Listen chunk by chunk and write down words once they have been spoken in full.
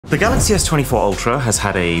The Galaxy S24 Ultra has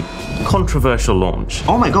had a controversial launch.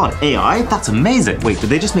 Oh my god, AI? That's amazing! Wait, did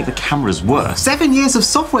they just make the cameras worse? 7 years of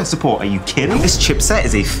software support, are you kidding? This chipset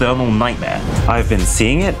is a thermal nightmare. I've been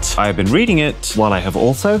seeing it, I've been reading it, while I have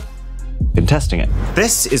also been testing it.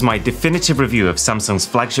 This is my definitive review of Samsung's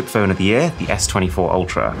flagship phone of the year, the S24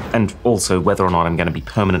 Ultra, and also whether or not I'm going to be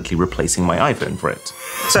permanently replacing my iPhone for it.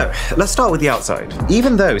 So, let's start with the outside.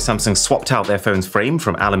 Even though Samsung swapped out their phone's frame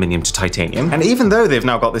from aluminium to titanium, and even though they've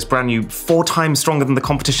now got this brand new 4 times stronger than the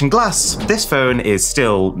competition glass, this phone is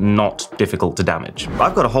still not difficult to damage.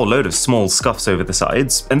 I've got a whole load of small scuffs over the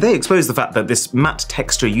sides, and they expose the fact that this matte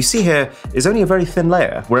texture you see here is only a very thin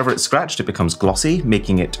layer. Wherever it's scratched, it becomes glossy,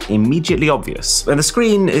 making it immediately obvious. And the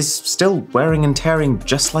screen is still wearing and tearing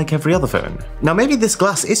just like every other phone. Now maybe this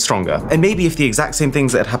glass is stronger, and maybe if the exact same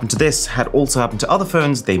things that had happened to this had also happened to other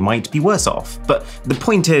phones, they might be worse off. But the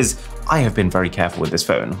point is, I have been very careful with this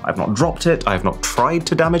phone. I've not dropped it, I've not tried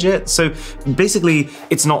to damage it, so basically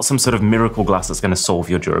it's not some sort of miracle glass that's going to solve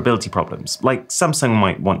your durability problems, like Samsung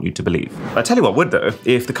might want you to believe. I tell you what would though,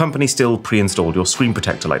 if the company still pre-installed your screen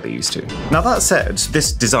protector like they used to. Now that said,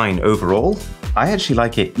 this design overall, I actually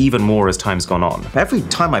like it even more as time's gone on. Every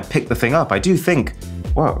time I pick the thing up, I do think,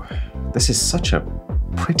 whoa, this is such a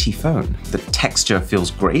pretty phone. The texture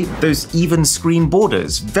feels great. Those even screen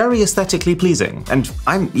borders, very aesthetically pleasing. And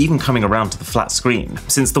I'm even coming around to the flat screen.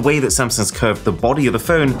 Since the way that Samsung's curved the body of the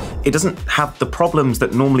phone, it doesn't have the problems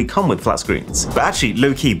that normally come with flat screens. But actually,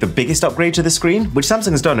 low-key, the biggest upgrade to this screen, which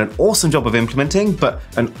Samsung has done an awesome job of implementing, but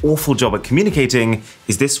an awful job at communicating,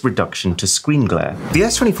 is this reduction to screen glare. The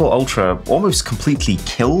S24 Ultra almost completely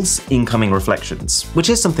kills incoming reflections, which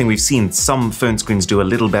is something we've seen some phone screens do a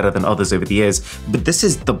little better than others over the years, but this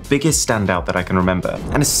is the biggest standout that I can remember.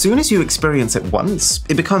 And as soon as you experience it once,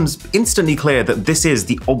 it becomes instantly clear that this is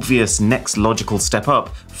the obvious next logical step up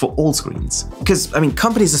for all screens. Because, I mean,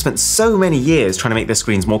 companies have spent so many years trying to make their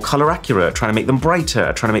screens more color accurate, trying to make them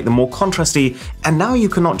brighter, trying to make them more contrasty, and now you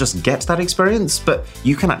can not just get that experience, but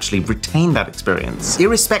you can actually retain that experience.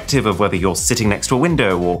 Irrespective of whether you're sitting next to a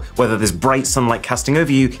window or whether there's bright sunlight casting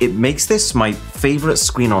over you, it makes this my favorite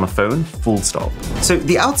screen on a phone, full stop. So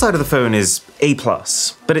the outside of the phone is A+,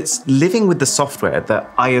 but it's living with the software that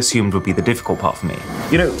I assumed would be the difficult part for me.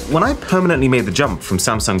 You know, when I permanently made the jump from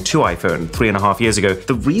Samsung to iPhone 3.5 years ago,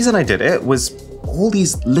 the reason I did it was all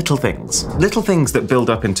these little things that build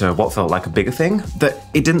up into what felt like a bigger thing that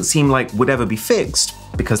it didn't seem like would ever be fixed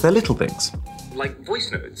because they're little things. Like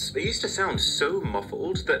voice notes. They used to sound so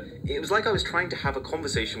muffled that it was like I was trying to have a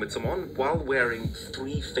conversation with someone while wearing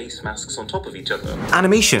 3 face masks on top of each other.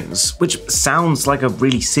 Animations, which sounds like a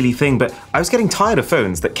really silly thing, but I was getting tired of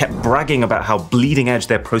phones that kept bragging about how bleeding edge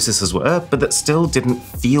their processors were, but that still didn't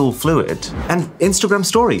feel fluid. And Instagram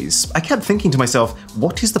stories. I kept thinking to myself,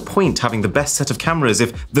 what is the point having the best set of cameras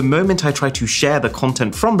if the moment I try to share the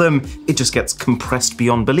content from them, it just gets compressed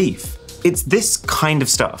beyond belief? It's this kind of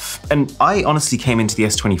stuff, and I honestly came into the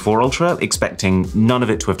S24 Ultra expecting none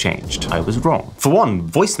of it to have changed. I was wrong. For one,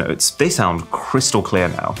 voice notes, they sound crystal clear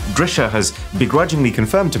now. Drisha has begrudgingly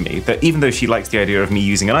confirmed to me that even though she likes the idea of me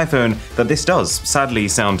using an iPhone, that this does, sadly,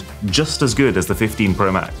 sound just as good as the 15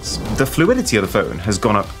 Pro Max. The fluidity of the phone has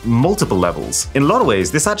gone up multiple levels. In a lot of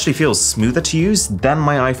ways, this actually feels smoother to use than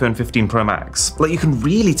my iPhone 15 Pro Max. Like, you can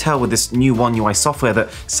really tell with this new One UI software that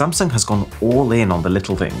Samsung has gone all in on the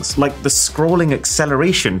little things, like the scrolling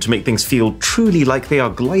acceleration to make things feel truly like they are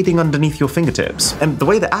gliding underneath your fingertips. And the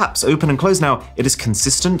way the apps open and close now, it is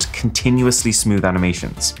consistent, continuously smooth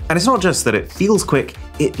animations. And it's not just that it feels quick,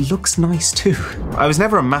 it looks nice too. I was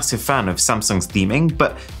never a massive fan of Samsung's theming,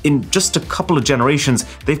 but in just a couple of generations,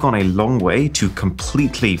 they've gone a long way to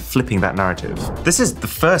completely flipping that narrative. This is the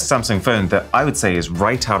first Samsung phone that I would say is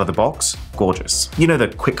right out of the box gorgeous. You know, the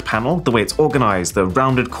quick panel, the way it's organized, the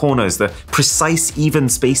rounded corners, the precise even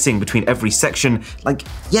spacing between every section, like,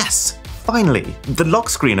 yes, finally. The lock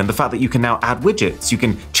screen and the fact that you can now add widgets, you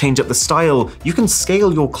can change up the style, you can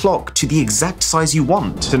scale your clock to the exact size you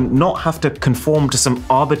want and not have to conform to some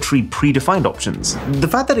arbitrary predefined options. The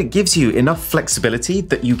fact that it gives you enough flexibility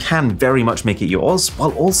that you can very much make it yours,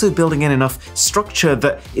 while also building in enough structure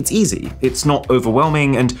that it's easy, it's not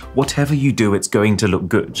overwhelming, and whatever you do, it's going to look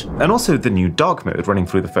good. And also the new dark mode running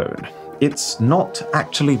through the phone. It's not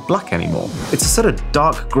actually black anymore. It's a sort of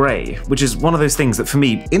dark gray, which is one of those things that for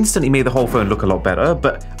me instantly made the whole phone look a lot better,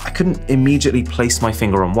 but I couldn't immediately place my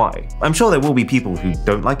finger on why. I'm sure there will be people who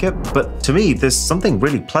don't like it, but to me, there's something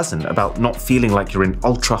really pleasant about not feeling like you're in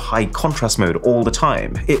ultra high contrast mode all the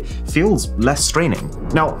time. It feels less straining.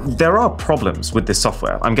 Now, there are problems with this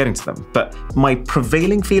software, I'm getting to them, but my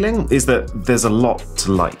prevailing feeling is that there's a lot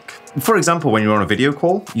to like. For example, when you're on a video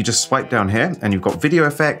call, you just swipe down here and you've got video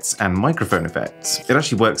effects and microphone effects. It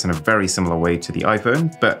actually works in a very similar way to the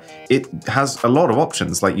iPhone, but it has a lot of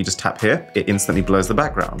options. Like you just tap here, it instantly blurs the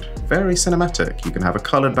background. Very cinematic. You can have a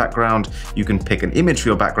colored background, you can pick an image for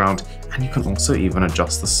your background, and you can also even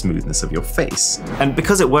adjust the smoothness of your face. And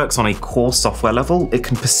because it works on a core software level, it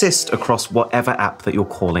can persist across whatever app that you're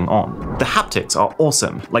calling on. The haptics are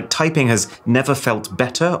awesome. Like typing has never felt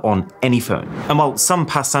better on any phone. And while some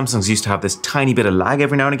past Samsungs used to have this tiny bit of lag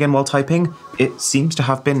every now and again while typing, it seems to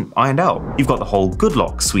have been ironed out. You've got the whole Good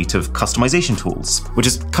Lock suite of customization tools, which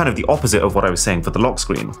is kind of the opposite of what I was saying for the lock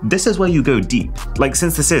screen. This is where you go deep. Like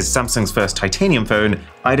since this is Samsung's first titanium phone,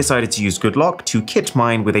 I decided to use Good Lock to kit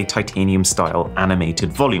mine with a titanium style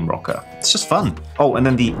animated volume rocker. It's just fun. Oh, and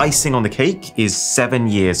then the icing on the cake is 7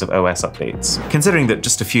 years of OS updates. Considering that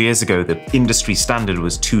just a few years ago the industry standard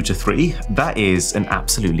was 2 to 3, that is an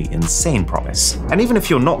absolutely insane promise. And even if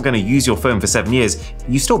you're not going to use your phone for 7 years,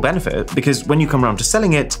 you still benefit, because when you come around to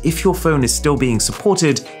selling it, if your phone is still being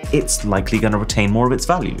supported, it's likely going to retain more of its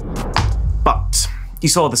value. But you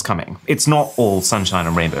saw this coming. It's not all sunshine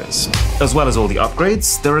and rainbows. As well as all the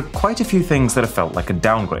upgrades, there are quite a few things that have felt like a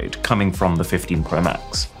downgrade coming from the 15 Pro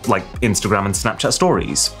Max. Like Instagram and Snapchat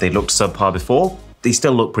stories. They looked subpar before, they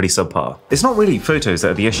still look pretty subpar. It's not really photos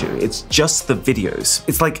that are the issue, it's just the videos.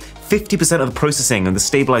 It's like 50% of the processing and the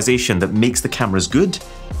stabilization that makes the cameras good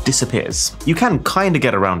disappears. You can kind of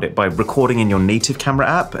get around it by recording in your native camera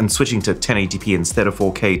app and switching to 1080p instead of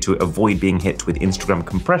 4K to avoid being hit with Instagram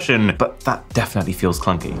compression, but that definitely feels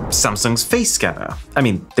clunky. Samsung's face scanner. I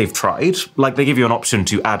mean, they've tried. Like they give you an option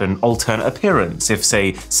to add an alternate appearance if,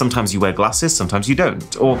 say, sometimes you wear glasses, sometimes you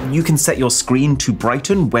don't. Or you can set your screen to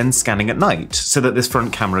brighten when scanning at night so that this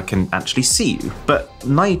front camera can actually see you. But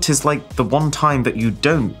night is like the one time that you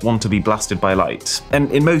don't want to be blasted by light.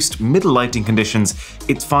 And in most middle lighting conditions,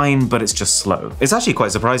 it's fine, but it's just slow. It's actually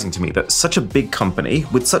quite surprising to me that such a big company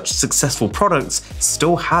with such successful products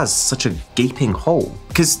still has such a gaping hole.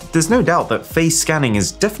 Because there's no doubt that face scanning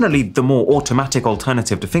is definitely the more automatic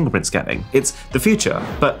alternative to fingerprint scanning. It's the future,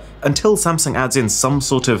 but until Samsung adds in some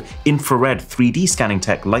sort of infrared 3D scanning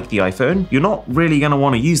tech like the iPhone, you're not really going to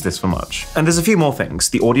want to use this for much. And there's a few more things.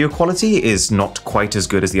 The audio quality is not quite as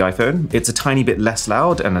good as the iPhone. It's a tiny bit less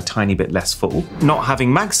loud and a tiny bit less full. Not having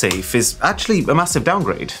MagSafe is actually a massive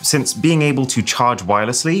downgrade, since being able to charge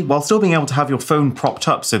wirelessly while still being able to have your phone propped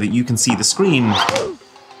up so that you can see the screen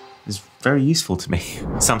is very useful to me.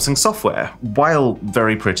 Samsung software, while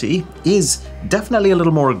very pretty, is definitely a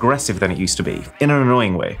little more aggressive than it used to be, in an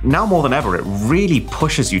annoying way. Now more than ever, it really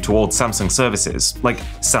pushes you towards Samsung services, like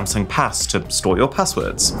Samsung Pass to store your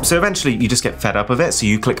passwords. So eventually you just get fed up of it, so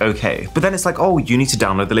you click OK. But then it's like, oh, you need to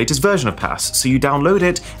download the latest version of Pass. So you download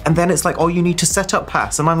it, and then it's like, oh, you need to set up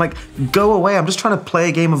Pass. And I'm like, go away, I'm just trying to play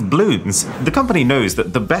a game of balloons. The company knows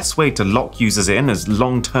that the best way to lock users in as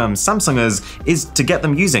long-term Samsungers is to get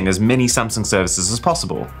them using as many Samsung services as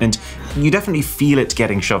possible, and you definitely feel it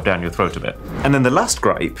getting shoved down your throat a bit. And then the last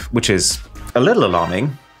gripe, which is a little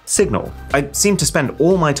alarming, signal. I seem to spend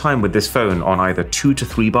all my time with this phone on either 2 to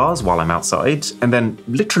 3 bars while I'm outside, and then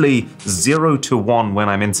literally 0 to 1 when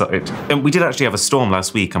I'm inside. And we did actually have a storm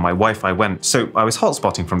last week and my Wi-Fi went, so I was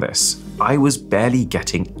hotspotting from this. I was barely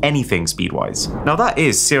getting anything speed-wise. Now that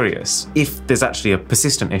is serious, if there's actually a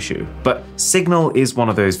persistent issue, but signal is one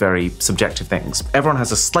of those very subjective things. Everyone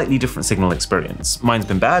has a slightly different signal experience. Mine's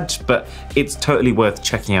been bad, but it's totally worth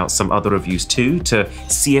checking out some other reviews too to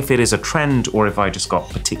see if it is a trend or if I just got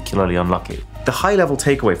particularly unlucky. The high-level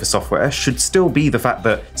takeaway for software should still be the fact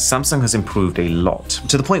that Samsung has improved a lot,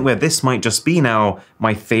 to the point where this might just be now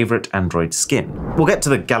my favorite Android skin. We'll get to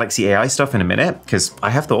the Galaxy AI stuff in a minute, because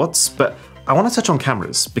I have thoughts, but I want to touch on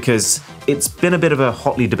cameras, because it's been a bit of a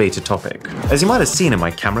hotly debated topic. As you might have seen in my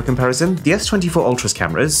camera comparison, the S24 Ultra's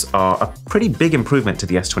cameras are a pretty big improvement to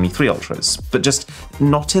the S23 Ultras, but just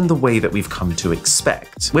not in the way that we've come to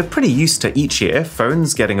expect. We're pretty used to each year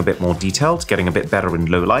phones getting a bit more detailed, getting a bit better in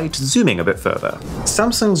low light, zooming a bit further.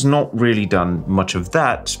 Samsung's not really done much of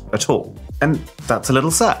that at all. And that's a little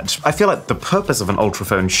sad. I feel like the purpose of an Ultra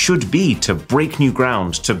phone should be to break new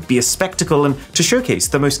ground, to be a spectacle, and to showcase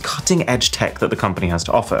the most cutting-edge tech that the company has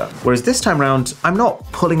to offer. Whereas this time round, I'm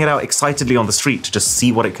not pulling it out excitedly on the street to just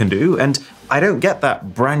see what it can do, and I don't get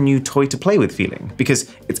that brand new toy to play with feeling,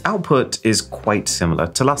 because its output is quite similar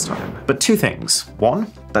to last time. But two things.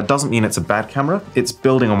 One, that doesn't mean it's a bad camera. It's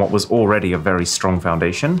building on what was already a very strong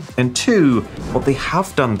foundation. And two, what they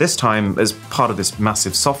have done this time as part of this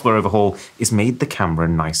massive software overhaul is made the camera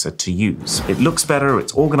nicer to use. It looks better,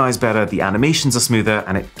 it's organized better, the animations are smoother,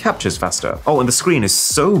 and it captures faster. Oh, and the screen is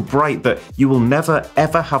so bright that you will never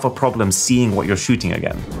ever have a problem seeing what you're shooting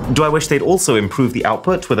again. Do I wish they'd also improve the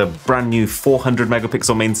output with a brand new 400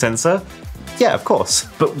 megapixel main sensor? Yeah, of course.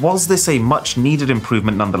 But was this a much needed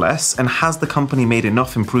improvement nonetheless, and has the company made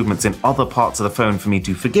enough improvements in other parts of the phone for me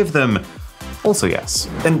to forgive them? Also yes.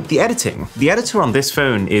 And the editing. The editor on this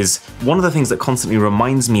phone is one of the things that constantly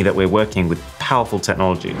reminds me that we're working with powerful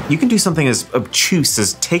technology. You can do something as obtuse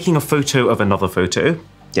as taking a photo of another photo.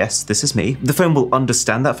 Yes, this is me. The phone will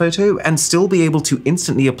understand that photo and still be able to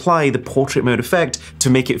instantly apply the portrait mode effect to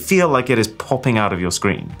make it feel like it is popping out of your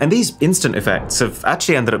screen. And these instant effects have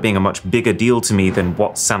actually ended up being a much bigger deal to me than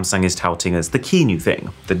what Samsung is touting as the key new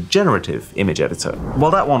thing, the generative image editor.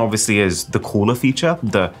 While that one obviously is the cooler feature,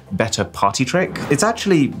 the better party trick, it's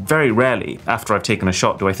actually very rarely, after I've taken a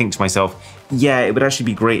shot, do I think to myself, yeah, it would actually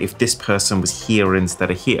be great if this person was here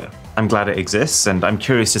instead of here. I'm glad it exists, and I'm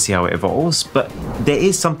curious to see how it evolves, but there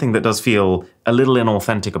is something that does feel a little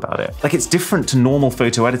inauthentic about it. Like, it's different to normal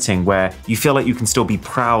photo editing where you feel like you can still be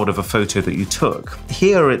proud of a photo that you took.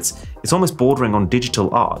 Here, it's almost bordering on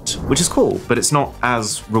digital art, which is cool, but it's not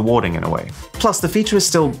as rewarding in a way. Plus, the feature is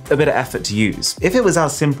still a bit of effort to use. If it was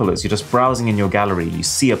as simple as you're just browsing in your gallery, you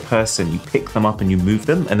see a person, you pick them up and you move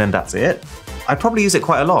them, and then that's it, I'd probably use it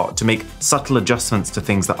quite a lot to make subtle adjustments to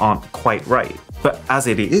things that aren't quite right. But as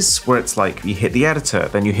it is, where it's like you hit the editor,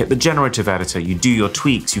 then you hit the generative editor, you do your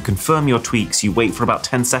tweaks, you confirm your tweaks, you wait for about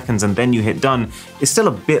 10 seconds and then you hit done, it's still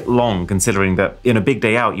a bit long considering that in a big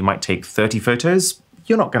day out you might take 30 photos.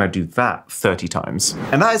 You're not going to do that 30 times.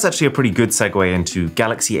 And that is actually a pretty good segue into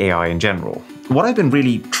Galaxy AI in general. What I've been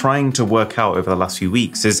really trying to work out over the last few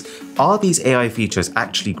weeks is, are these AI features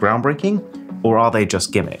actually groundbreaking? Or are they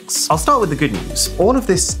just gimmicks? I'll start with the good news. All of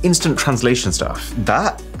this instant translation stuff,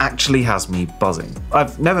 that actually has me buzzing.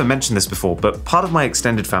 I've never mentioned this before, but part of my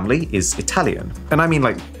extended family is Italian. And I mean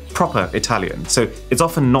like proper Italian, so it's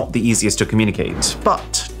often not the easiest to communicate.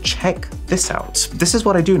 But check this out. This is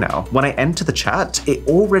what I do now. When I enter the chat, it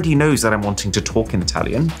already knows that I'm wanting to talk in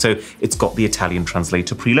Italian, so it's got the Italian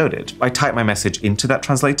translator preloaded. I type my message into that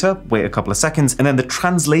translator, wait a couple of seconds, and then the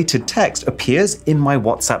translated text appears in my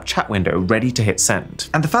WhatsApp chat window, ready to hit send.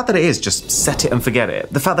 And the fact that it is just set it and forget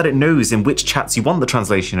it, the fact that it knows in which chats you want the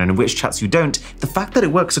translation and in which chats you don't, the fact that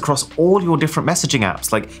it works across all your different messaging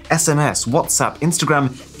apps like SMS, WhatsApp, Instagram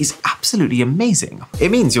is absolutely amazing. It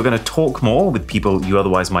means you're going to talk more with people you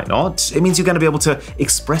otherwise might not. It means you're going to be able to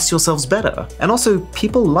express yourselves better. And also,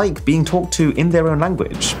 people like being talked to in their own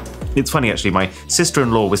language. It's funny actually, my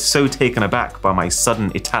sister-in-law was so taken aback by my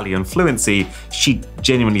sudden Italian fluency, she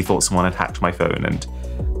genuinely thought someone had hacked my phone and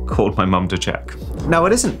called my mum to check. Now,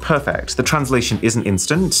 it isn't perfect, the translation isn't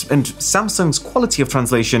instant, and Samsung's quality of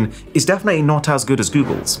translation is definitely not as good as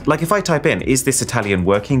Google's. Like if I type in, "Is this Italian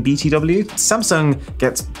working BTW?" Samsung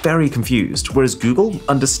gets very confused, whereas Google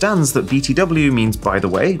understands that BTW means by the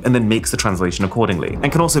way, and then makes the translation accordingly,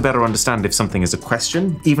 and can also better understand if something is a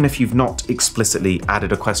question, even if you've not explicitly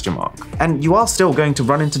added a question mark. And you are still going to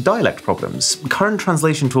run into dialect problems. Current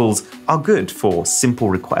translation tools are good for simple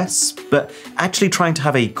requests, but actually trying to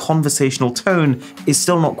have a conversational tone is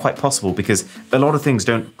still not quite possible because a lot of things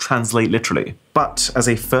don't translate literally. But as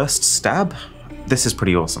a first stab, this is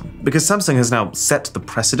pretty awesome, because Samsung has now set the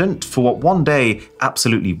precedent for what one day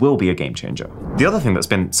absolutely will be a game changer. The other thing that's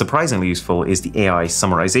been surprisingly useful is the AI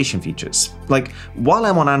summarization features. Like, while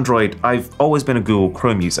I'm on Android, I've always been a Google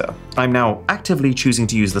Chrome user. I'm now actively choosing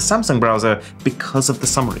to use the Samsung browser because of the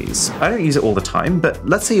summaries. I don't use it all the time, but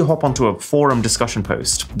let's say you hop onto a forum discussion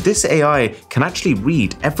post. This AI can actually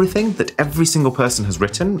read everything that every single person has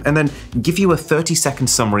written and then give you a 30-second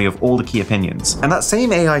summary of all the key opinions. And that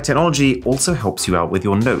same AI technology also helps you out with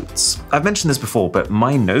your notes. I've mentioned this before, but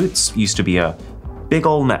my notes used to be a big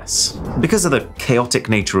ol' mess. Because of the chaotic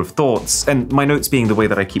nature of thoughts, and my notes being the way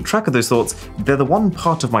that I keep track of those thoughts, they're the one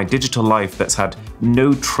part of my digital life that's had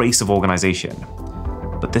no trace of organization.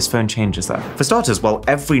 But this phone changes that. For starters, while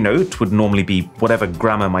every note would normally be whatever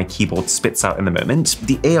grammar my keyboard spits out in the moment,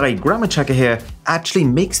 the AI grammar checker here actually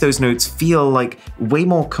makes those notes feel like way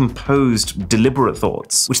more composed, deliberate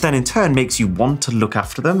thoughts, which then in turn makes you want to look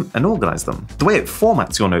after them and organize them. The way it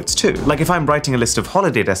formats your notes too, like if I'm writing a list of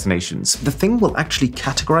holiday destinations, the thing will actually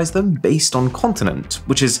categorize them based on continent,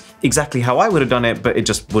 which is exactly how I would have done it, but it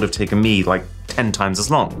just would have taken me like 10 times as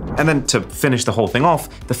long. And then to finish the whole thing off,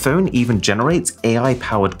 the phone even generates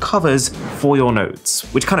AI-powered covers for your notes,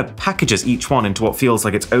 which kind of packages each one into what feels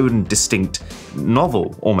like its own distinct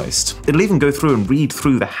novel, almost. It'll even go through and read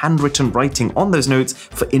through the handwritten writing on those notes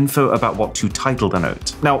for info about what to title the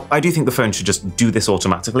note. Now, I do think the phone should just do this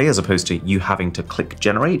automatically as opposed to you having to click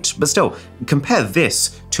generate, but still, compare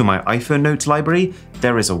this to my iPhone notes library,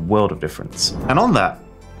 there is a world of difference. And on that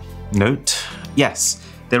note, yes,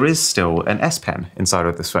 there is still an S Pen inside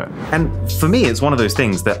of this phone. And for me, it's one of those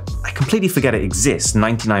things that I completely forget it exists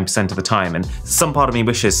 99% of the time, and some part of me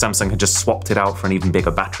wishes Samsung had just swapped it out for an even bigger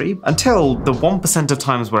battery, until the 1% of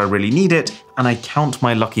times where I really need it, and I count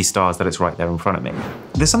my lucky stars that it's right there in front of me.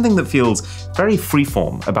 There's something that feels very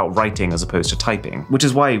freeform about writing as opposed to typing, which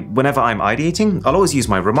is why whenever I'm ideating, I'll always use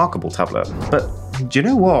my Remarkable tablet. But do you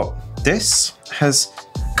know what? This has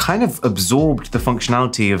kind of absorbed the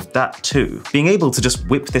functionality of that too. Being able to just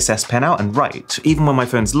whip this S Pen out and write, even when my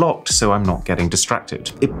phone's locked so I'm not getting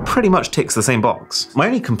distracted. It pretty much ticks the same box. My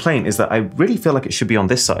only complaint is that I really feel like it should be on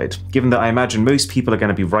this side, given that I imagine most people are going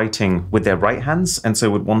to be writing with their right hands and so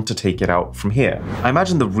would want to take it out from here. I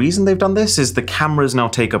imagine the reason they've done this is the cameras now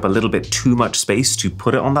take up a little bit too much space to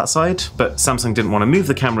put it on that side, but Samsung didn't want to move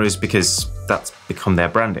the cameras because that's become their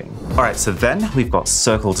branding. Alright, so then we've got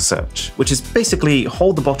Circle to Search, which is basically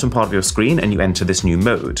hold the bottom part of your screen and you enter this new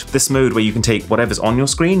mode. This mode where you can take whatever's on your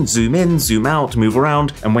screen, zoom in, zoom out, move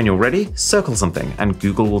around, and when you're ready, circle something, and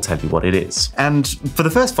Google will tell you what it is. And for the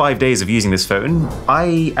first 5 days of using this phone,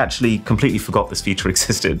 I actually completely forgot this feature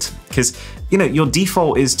existed. Because, you know, your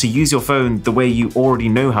default is to use your phone the way you already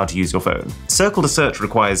know how to use your phone. Circle to Search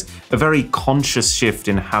requires a very conscious shift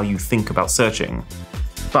in how you think about searching.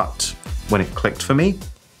 But when it clicked for me,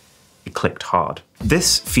 it clicked hard.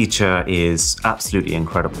 This feature is absolutely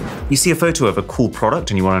incredible. You see a photo of a cool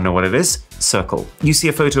product and you want to know what it is? Circle. You see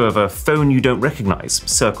a photo of a phone you don't recognize?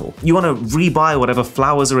 Circle. You want to rebuy whatever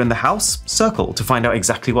flowers are in the house? Circle to find out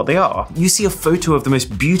exactly what they are. You see a photo of the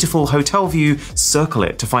most beautiful hotel view? Circle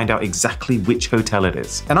it to find out exactly which hotel it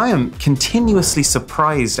is. And I am continuously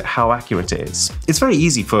surprised at how accurate it is. It's very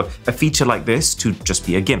easy for a feature like this to just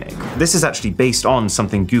be a gimmick. This is actually based on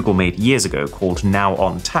something Google made years ago called Now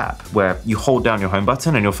on Tap, where you hold down your home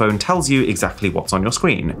button and your phone tells you exactly what's on your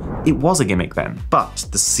screen. It was a gimmick then, but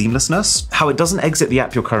the seamlessness, how it doesn't exit the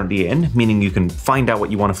app you're currently in, meaning you can find out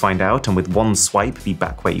what you want to find out and with one swipe be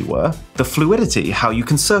back where you were. The fluidity, how you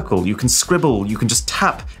can circle, you can scribble, you can just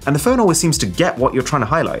tap, and the phone always seems to get what you're trying to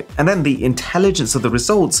highlight. And then the intelligence of the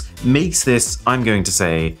results makes this, I'm going to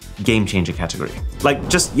say, game-changer category. Like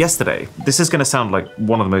just yesterday, this is going to sound like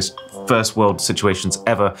one of the most first world situations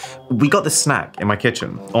ever. We got this snack in my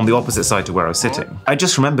kitchen on the opposite side to where I was sitting. I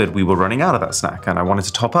just remembered we were running out of that snack and I wanted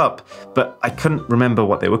to top up, but I couldn't remember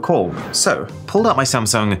what they were called. So pulled out my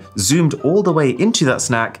Samsung, zoomed all the way into that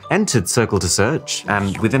snack, entered Circle to Search,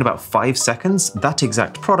 and within about 5 seconds, that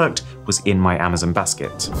exact product was in my Amazon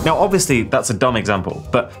basket. Now, obviously that's a dumb example,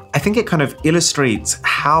 but I think it kind of illustrates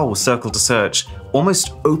how Circle to Search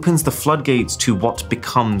almost opens the floodgates to what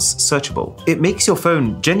becomes searchable. It makes your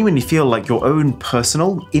phone genuinely feel like your own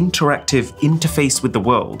personal, interactive interface with the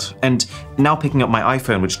world. And now picking up my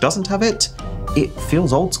iPhone, which doesn't have it, it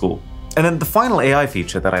feels old school. And then the final AI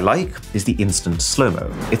feature that I like is the instant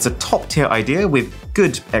slow-mo. It's a top-tier idea with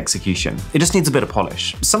good execution. It just needs a bit of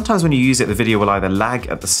polish. Sometimes when you use it, the video will either lag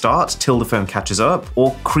at the start till the phone catches up,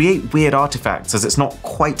 or create weird artifacts as it's not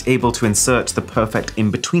quite able to insert the perfect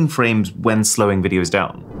in-between frames when slowing videos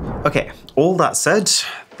down. Okay, all that said,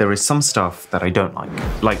 there is some stuff that I don't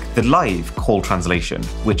like the live call translation,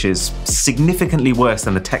 which is significantly worse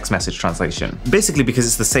than the text message translation. Basically because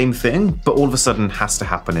it's the same thing, but all of a sudden has to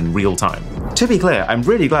happen in real time. To be clear, I'm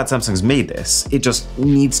really glad Samsung's made this. It just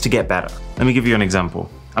needs to get better. Let me give you an example.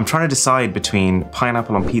 I'm trying to decide between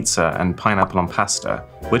pineapple on pizza and pineapple on pasta.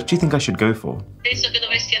 Which do you think I should go for? Penso che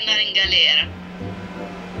dovresti andare in galera.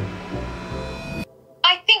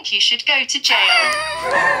 I think you should go to jail.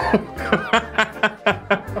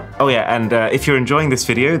 Oh yeah, and if you're enjoying this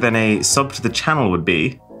video, then a sub to the channel would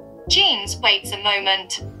be... Jeans, wait a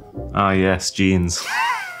moment. Ah yes, jeans.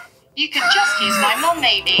 You could just use my mum,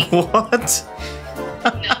 maybe. What?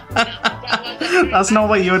 No. That's not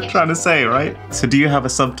what you were trying to say, right? So do you have a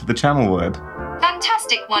sub to the channel word?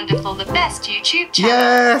 Fantastic, wonderful, the best YouTube channel.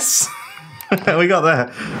 Yes! We got there.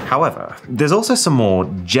 However, there's also some more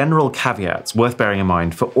general caveats worth bearing in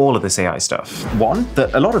mind for all of this AI stuff. One,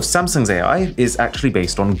 that a lot of Samsung's AI is actually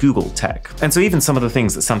based on Google tech. And so even some of the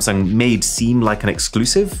things that Samsung made seem like an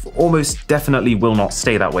exclusive almost definitely will not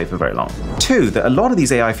stay that way for very long. Two, that a lot of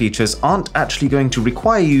these AI features aren't actually going to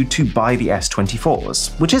require you to buy the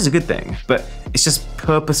S24s, which is a good thing, but it's just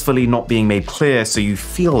purposefully not being made clear so you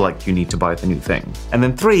feel like you need to buy the new thing. And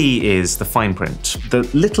then three is the fine print, the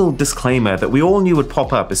little disclaimer that we all knew would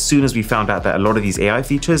pop up as soon as we found out that a lot of these AI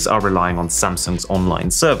features are relying on Samsung's online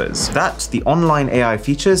servers. That the online AI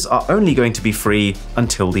features are only going to be free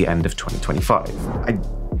until the end of 2025. I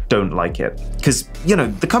don't like it. Because, you know,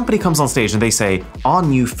 the company comes on stage and they say, our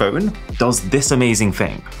new phone does this amazing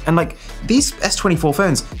thing. And like, these S24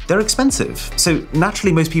 phones, they're expensive. So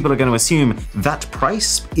naturally, most people are going to assume that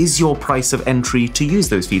price is your price of entry to use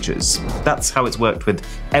those features. That's how it's worked with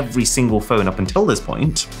every single phone up until this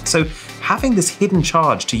point. So having this hidden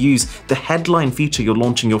charge to use the headline feature you're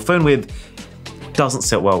launching your phone with doesn't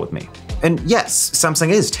sit well with me. And yes,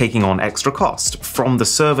 Samsung is taking on extra cost from the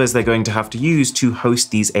servers they're going to have to use to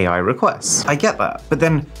host these AI requests. I get that, but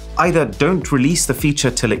then either don't release the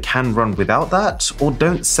feature till it can run without that, or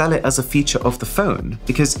don't sell it as a feature of the phone,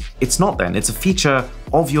 because it's not then, it's a feature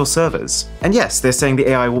of your servers. And yes, they're saying the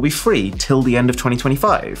AI will be free till the end of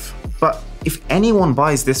 2025. But if anyone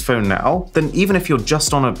buys this phone now, then even if you're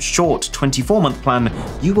just on a short 24-month plan,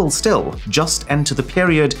 you will still just enter the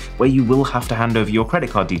period where you will have to hand over your credit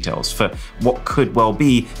card details for what could well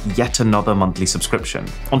be yet another monthly subscription,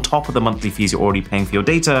 on top of the monthly fees you're already paying for your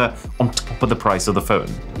data, on top of the price of the phone.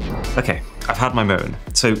 Okay, I've had my moan.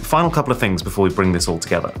 So final couple of things before we bring this all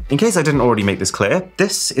together. In case I didn't already make this clear,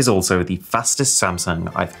 this is also the fastest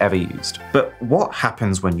Samsung I've ever used. But what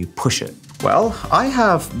happens when you push it? Well, I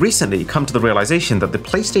have recently come to the realization that the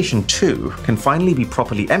PlayStation 2 can finally be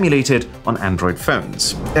properly emulated on Android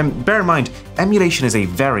phones. And bear in mind, emulation is a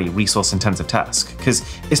very resource-intensive task, because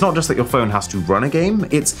it's not just that your phone has to run a game,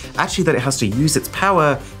 it's actually that it has to use its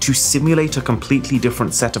power to simulate a completely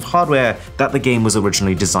different set of hardware that the game was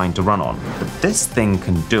originally designed to run on. But this thing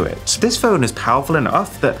can do it. This phone is powerful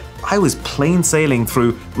enough that I was plain sailing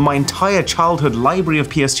through my entire childhood library of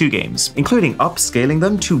PS2 games, including upscaling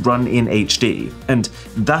them to run in HD. And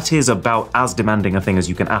that is about as demanding a thing as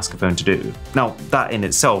you can ask a phone to do. Now, that in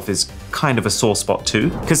itself is kind of a sore spot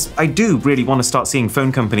too, because I do really want to start seeing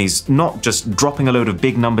phone companies not just dropping a load of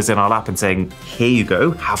big numbers in our lap and saying, here you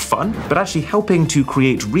go, have fun, but actually helping to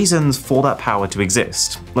create reasons for that power to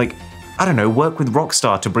exist. Like, I don't know, work with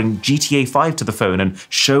Rockstar to bring GTA 5 to the phone and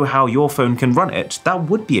show how your phone can run it. That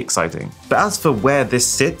would be exciting. But as for where this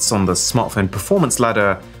sits on the smartphone performance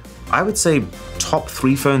ladder, I would say top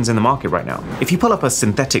 3 phones in the market right now. If you pull up a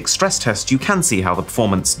synthetic stress test, you can see how the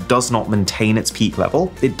performance does not maintain its peak level.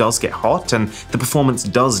 It does get hot, and the performance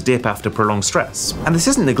does dip after prolonged stress. And this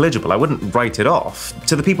isn't negligible, I wouldn't write it off.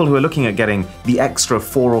 To the people who are looking at getting the extra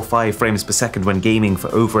 4 or 5 frames per second when gaming for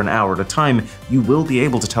over an hour at a time, you will be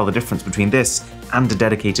able to tell the difference between this and a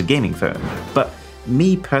dedicated gaming phone. But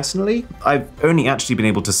me personally, I've only actually been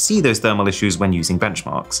able to see those thermal issues when using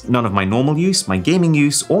benchmarks. None of my normal use, my gaming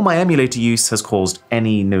use, or my emulator use has caused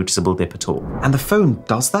any noticeable dip at all. And the phone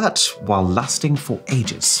does that while lasting for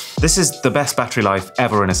ages. This is the best battery life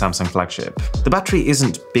ever in a Samsung flagship. The battery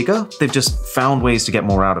isn't bigger, they've just found ways to get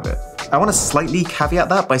more out of it. I want to slightly caveat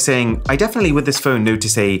that by saying I definitely with this phone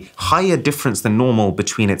notice a higher difference than normal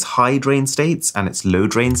between its high drain states and its low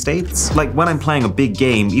drain states. Like when I'm playing a big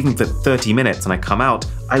game, even for 30 minutes and I come out,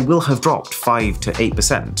 I will have dropped 5 to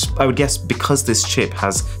 8%. I would guess because this chip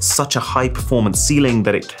has such a high performance ceiling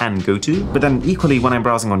that it can go to, but then equally when I'm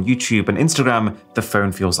browsing on YouTube and Instagram, the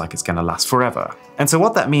phone feels like it's gonna last forever. And so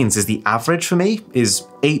what that means is the average for me is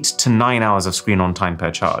 8 to 9 hours of screen on time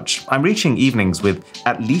per charge. I'm reaching evenings with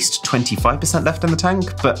at least 25% left in the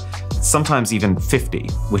tank, but sometimes even 50,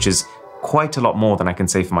 which is quite a lot more than I can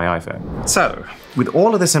say for my iPhone. So, with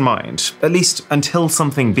all of this in mind, at least until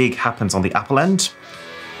something big happens on the Apple end,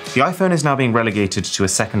 the iPhone is now being relegated to a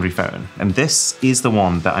secondary phone, and this is the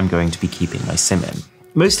one that I'm going to be keeping my SIM in.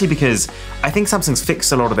 Mostly because I think Samsung's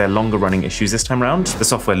fixed a lot of their longer running issues this time around. The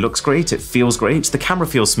software looks great, it feels great, the camera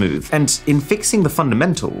feels smooth, and in fixing the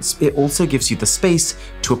fundamentals, it also gives you the space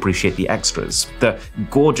to appreciate the extras. The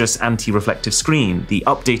gorgeous anti-reflective screen, the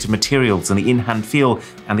updated materials and the in-hand feel,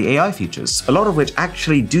 and the AI features, a lot of which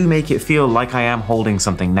actually do make it feel like I am holding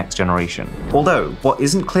something next generation. Although, what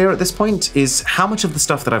isn't clear at this point is how much of the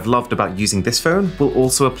stuff that I've loved about using this phone will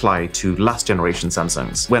also apply to last generation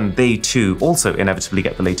Samsungs, when they too also inevitably actually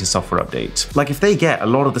get the latest software update. Like if they get a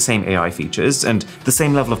lot of the same AI features and the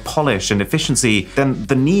same level of polish and efficiency, then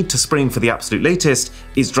the need to spring for the absolute latest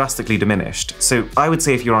is drastically diminished. So I would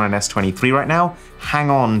say if you're on an S23 right now,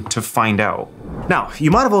 hang on to find out. Now,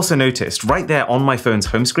 you might have also noticed right there on my phone's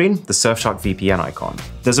home screen, the Surfshark VPN icon.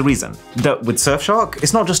 There's a reason. That with Surfshark,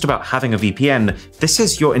 it's not just about having a VPN, this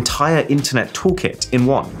is your entire internet toolkit in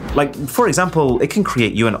one. Like, for example, it can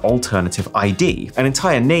create you an alternative ID, an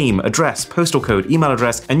entire name, address, postal code, email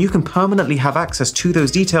address, and you can permanently have access to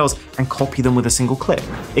those details and copy them with a single click.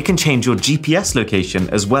 It can change your GPS location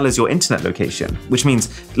as well as your internet location, which means,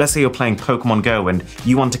 let's say you're playing Pokemon Go and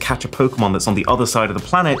you want to catch a Pokemon that's on the other side of the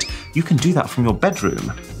planet, you can do that from your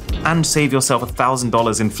bedroom and save yourself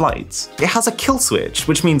 $1,000 in flights. It has a kill switch,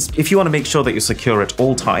 which means if you want to make sure that you're secure at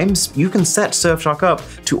all times, you can set Surfshark up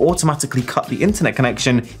to automatically cut the internet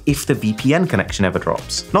connection if the VPN connection ever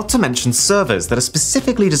drops. Not to mention servers that are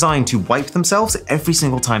specifically designed to wipe themselves every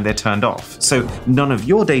single time they're turned off, so none of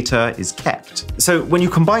your data is kept. So when you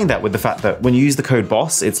combine that with the fact that when you use the code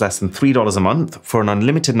BOSS, it's less than $3 a month for an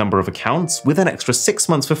unlimited number of accounts with an extra 6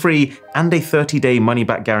 months for free and a 30-day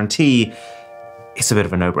money-back guarantee, it's a bit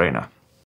of a no-brainer.